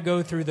then we're going to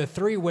go through the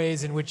 3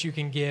 ways in which you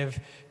can give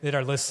that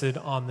are listed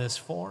on this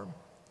form.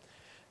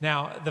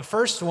 Now, the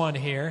first one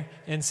here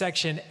in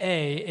section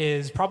A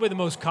is probably the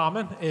most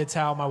common. It's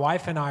how my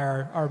wife and I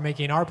are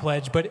making our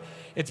pledge, but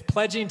it's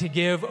pledging to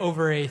give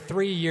over a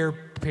 3-year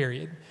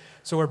period.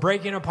 So we're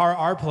breaking apart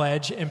our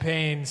pledge and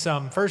paying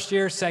some first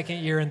year, second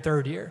year, and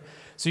third year.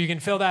 So you can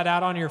fill that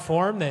out on your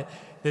form that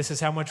this is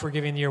how much we're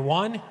giving year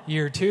 1,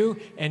 year 2,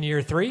 and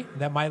year 3.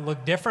 That might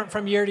look different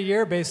from year to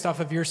year based off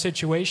of your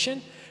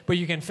situation, but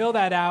you can fill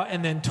that out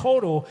and then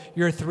total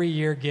your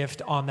 3-year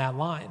gift on that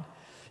line.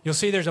 You'll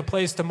see there's a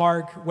place to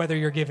mark whether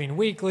you're giving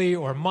weekly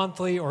or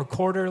monthly or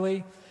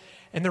quarterly.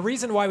 And the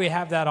reason why we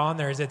have that on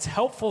there is it's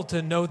helpful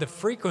to know the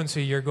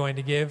frequency you're going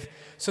to give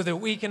so that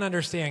we can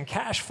understand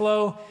cash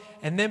flow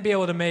and then be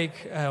able to make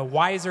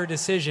wiser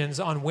decisions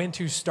on when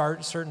to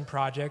start certain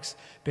projects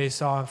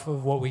based off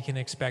of what we can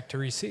expect to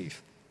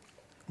receive.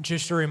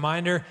 Just a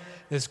reminder,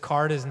 this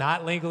card is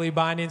not legally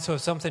binding, so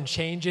if something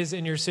changes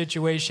in your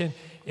situation,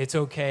 it's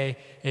okay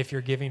if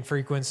your giving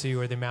frequency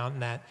or the amount in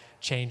that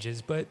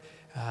changes, but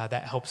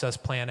that helps us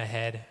plan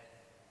ahead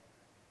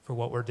for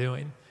what we're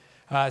doing.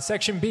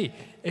 Section B,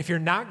 if you're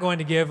not going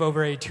to give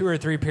over a 2 or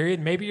 3 period,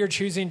 maybe you're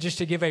choosing just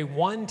to give a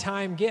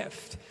one-time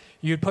gift.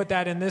 You would put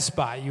that in this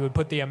spot. You would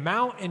put the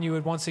amount, and you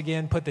would once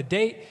again put the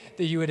date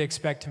that you would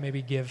expect to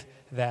maybe give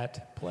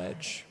that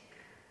pledge.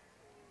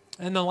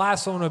 And the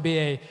last one would be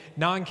a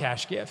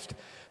non-cash gift.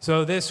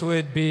 So this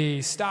would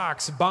be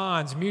stocks,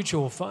 bonds,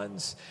 mutual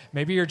funds.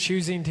 Would you're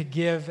choosing to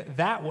give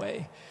that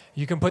way.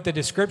 You can put the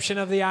description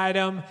of the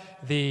item,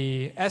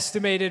 the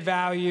estimated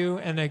value,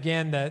 and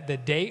again, the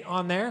date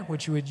on there,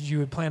 which you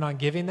would plan on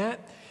giving that.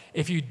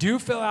 If you do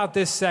fill out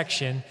this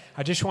section,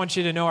 I just want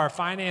you to know our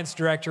finance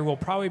director will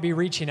probably be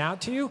reaching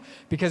out to you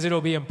because it'll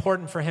be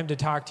important for him to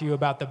talk to you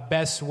about the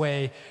best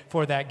way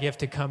for that gift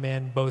to come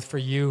in, both for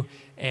you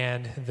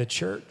and the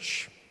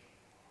church.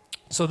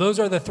 So those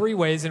are the 3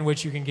 ways in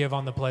which you can give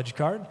on the pledge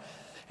card.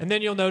 And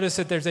then you'll notice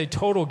that there's a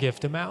total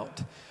gift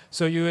amount.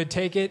 So you would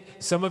take it,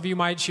 some of you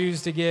might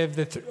choose to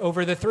give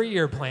over the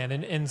 3-year plan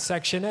in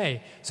Section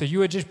A. So you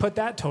would just put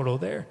that total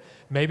there.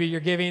 Maybe you're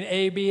giving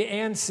A, B,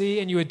 and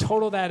C, and you would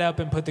total that up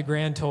and put the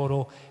grand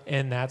total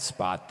in that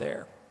spot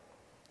there.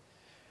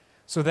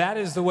 So that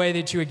is the way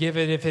that you would give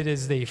it if it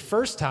is the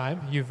first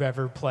time you've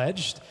ever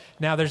pledged.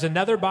 Now there's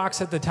another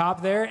box at the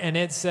top there, and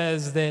it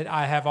says that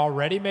I have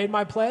already made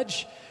my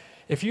pledge.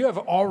 If you have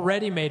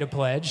already made a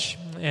pledge,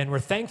 and we're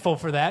thankful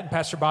for that, and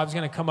Pastor Bob's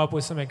going to come up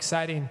with some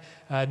exciting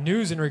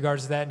news in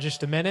regards to that in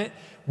just a minute,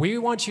 we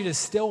want you to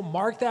still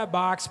mark that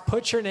box,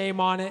 put your name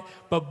on it,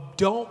 but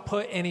don't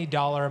put any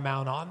dollar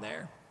amount on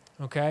there,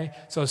 okay?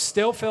 So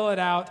still fill it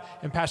out,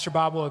 and Pastor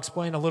Bob will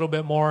explain a little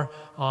bit more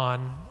on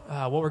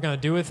what we're going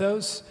to do with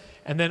those.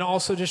 And then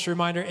also just a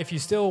reminder, if you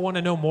still want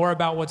to know more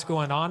about what's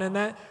going on in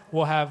that,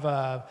 we'll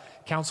have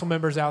council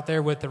members out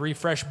there with the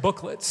refresh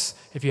booklets.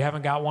 If you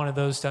haven't got one of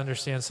those to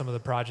understand some of the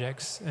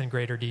projects in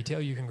greater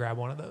detail, you can grab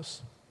one of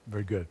those.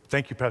 Very good.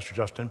 Thank you, Pastor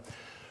Justin.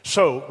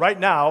 So right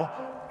now,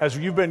 as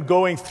you've been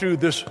going through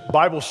this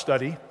Bible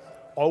study,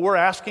 all we're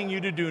asking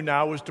you to do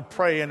now is to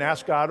pray and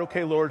ask God,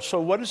 okay, Lord, so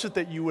what is it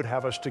that you would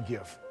have us to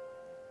give?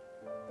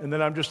 And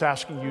then I'm just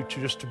asking you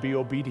to be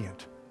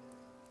obedient.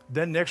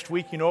 Then next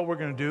week, you know what we're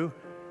going to do?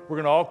 We're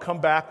going to all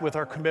come back with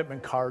our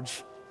commitment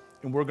cards,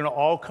 and we're going to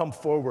all come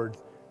forward,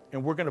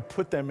 and we're going to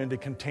put them into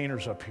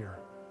containers up here.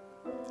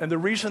 And the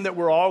reason that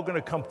we're all going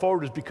to come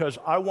forward is because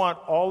I want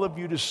all of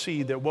you to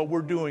see that what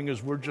we're doing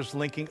is we're just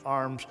linking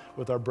arms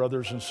with our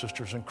brothers and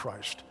sisters in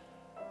Christ.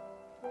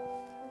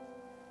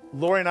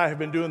 Lori and I have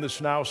been doing this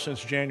now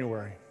since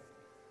January.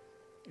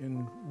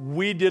 And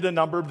we did a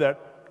number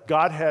that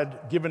God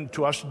had given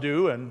to us to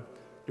do, and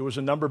it was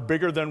a number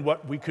bigger than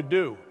what we could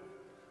do.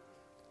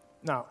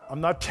 Now, I'm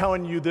not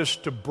telling you this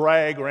to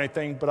brag or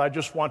anything, but I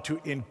just want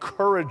to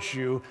encourage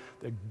you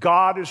that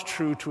God is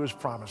true to his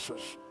promises.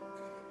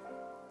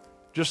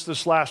 Just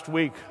this last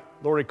week,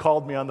 Lori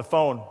called me on the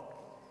phone,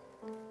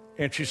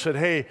 and she said,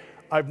 hey,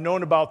 I've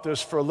known about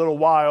this for a little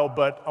while,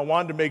 but I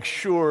wanted to make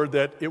sure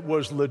that it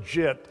was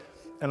legit,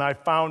 and I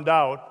found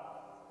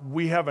out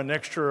we have an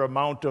extra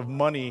amount of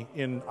money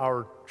in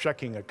our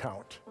checking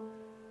account,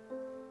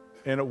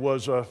 and it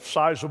was a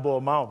sizable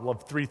amount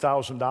of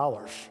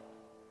 $3,000.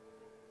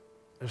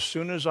 As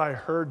soon as I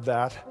heard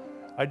that,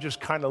 I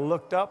just kind of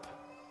looked up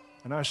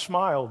and I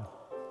smiled.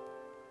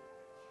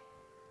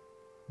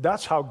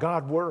 That's how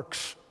God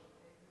works.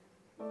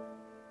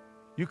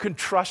 You can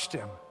trust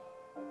him.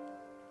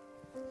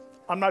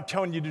 I'm not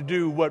telling you to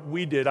do what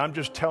we did. I'm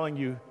just telling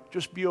you,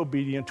 just be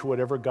obedient to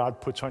whatever God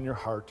puts on your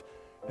heart,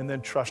 and then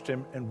trust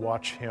him and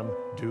watch him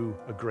do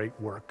a great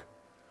work.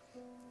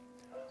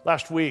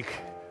 Last week,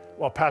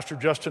 while Pastor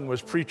Justin was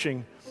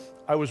preaching,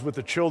 I was with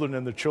the children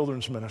in the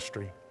children's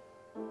ministry.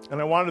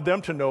 And I wanted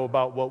them to know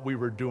about what we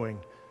were doing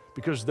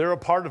because they're a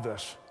part of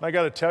this. And I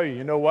got to tell you,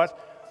 you know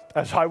what?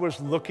 As I was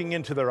looking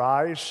into their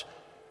eyes,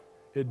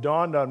 it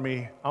dawned on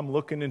me, I'm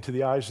looking into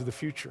the eyes of the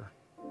future.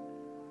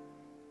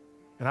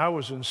 And I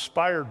was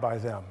inspired by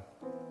them.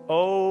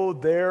 Oh,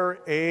 they're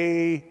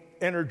a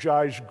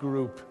energized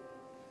group.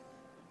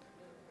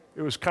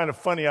 It was kind of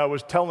funny. I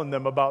was telling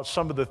them about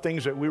some of the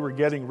things that we were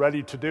getting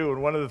ready to do,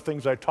 and one of the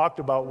things I talked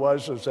about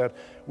is that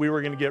we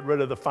were going to get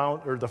rid of the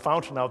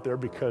fountain out there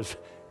because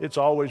it's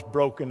always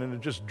broken and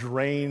it just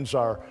drains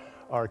our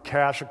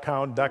cash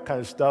account, that kind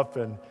of stuff.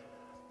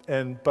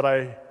 But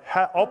I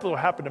also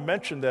happened to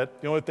mention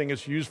that the only thing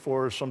it's used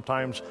for is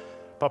sometimes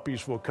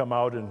puppies will come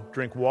out and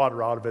drink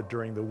water out of it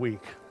during the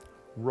week.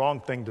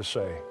 Wrong thing to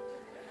say.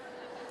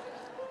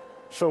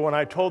 So when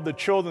I told the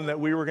children that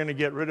we were going to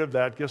get rid of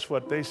that, guess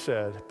what they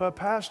said? But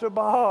Pastor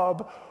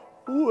Bob,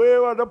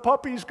 Where are the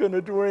puppies going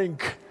to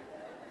drink?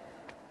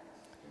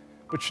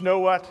 But you know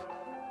what?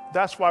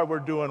 That's why we're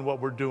doing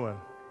what we're doing.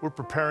 We're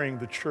preparing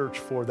the church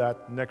for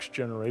that next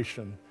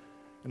generation,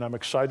 and I'm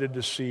excited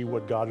to see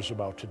what God is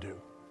about to do.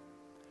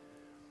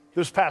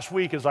 This past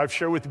week, as I've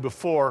shared with you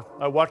before,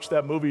 I watched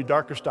that movie,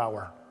 Darkest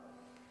Hour.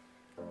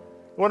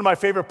 One of my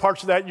favorite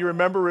parts of that, you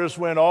remember, is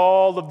when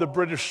all of the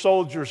British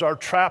soldiers are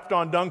trapped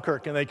on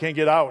Dunkirk and they can't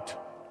get out.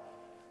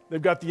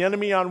 They've got the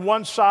enemy on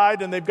one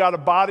side and they've got a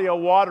body of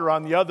water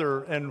on the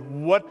other.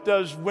 And what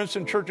does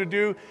Winston Churchill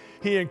do?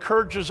 He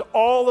encourages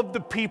all of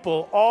the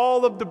people,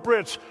 all of the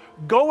Brits,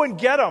 go and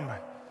get them.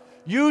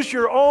 Use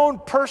your own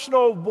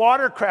personal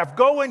watercraft.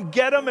 Go and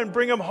get them and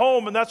bring them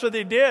home. And that's what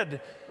they did.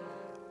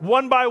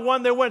 One by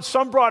one they went.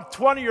 Some brought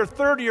 20 or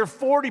 30 or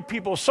 40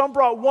 people. Some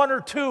brought 1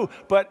 or 2.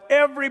 But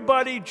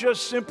everybody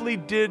just simply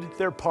did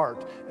their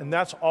part. And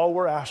that's all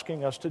we're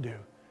asking us to do.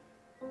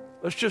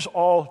 Let's just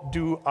all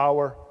do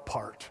our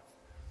part.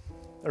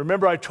 Now,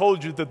 remember, I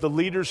told you that the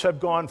leaders have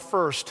gone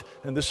first,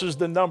 and this is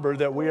the number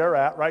that we are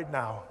at right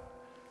now.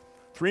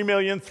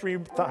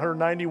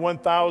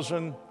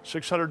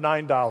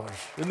 $3,391,609.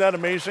 Isn't that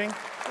amazing?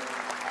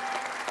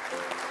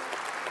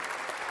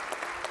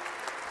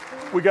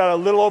 We got a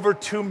little over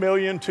 2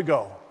 million to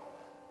go.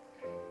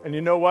 And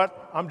you know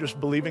what? I'm just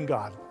believing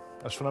God.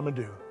 That's what I'm going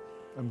to do.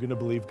 I'm going to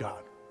believe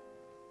God.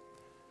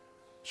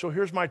 So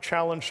here's my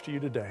challenge to you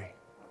today.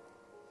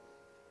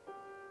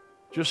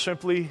 Just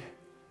simply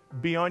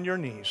be on your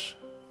knees.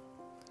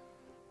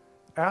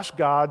 Ask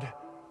God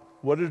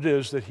what it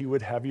is that He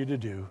would have you to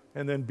do,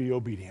 and then be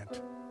obedient.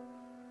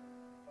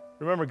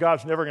 Remember,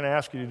 God's never going to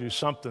ask you to do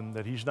something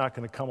that He's not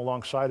going to come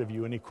alongside of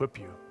you and equip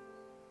you.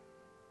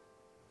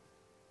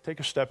 Take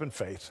a step in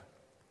faith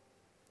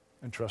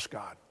and trust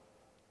God.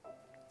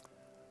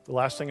 The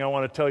last thing I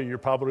want to tell you, you're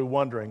probably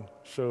wondering,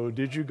 so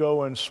did you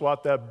go and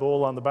swat that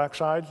bull on the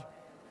backside?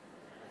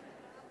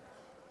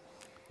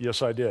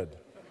 Yes, I did.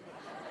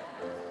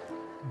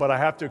 But I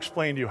have to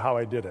explain to you how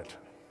I did it.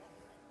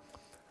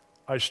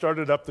 I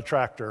started up the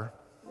tractor.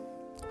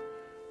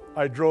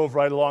 I drove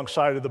right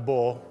alongside of the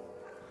bull,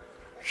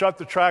 shut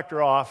the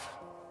tractor off,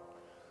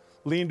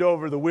 leaned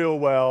over the wheel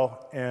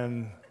well,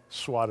 and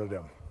swatted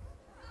him.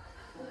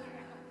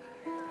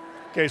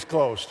 Case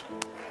closed.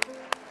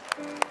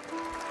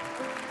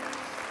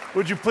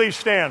 Would you please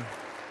stand?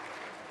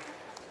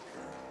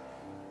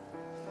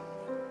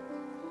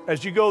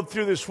 As you go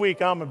through this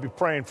week, I'm going to be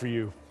praying for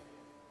you.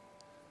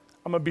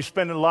 I'm going to be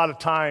spending a lot of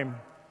time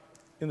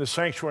in the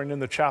sanctuary and in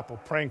the chapel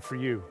praying for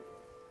you.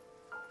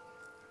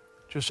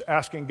 Just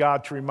asking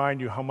God to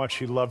remind you how much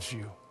He loves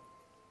you,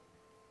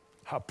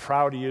 how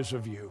proud He is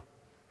of you,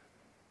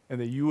 and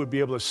that you would be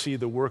able to see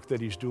the work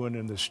that He's doing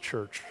in this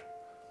church.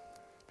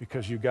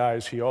 Because you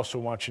guys, He also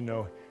wants you to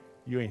know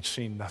you ain't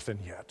seen nothing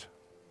yet.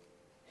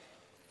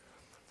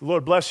 The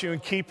Lord bless you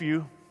and keep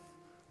you.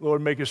 The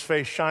Lord make His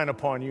face shine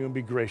upon you and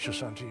be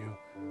gracious unto you.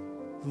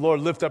 The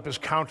Lord lift up His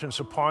countenance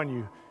upon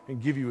you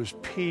and give you His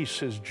peace,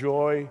 His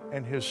joy,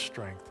 and His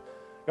strength.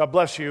 God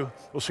bless you.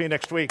 We'll see you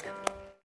next week.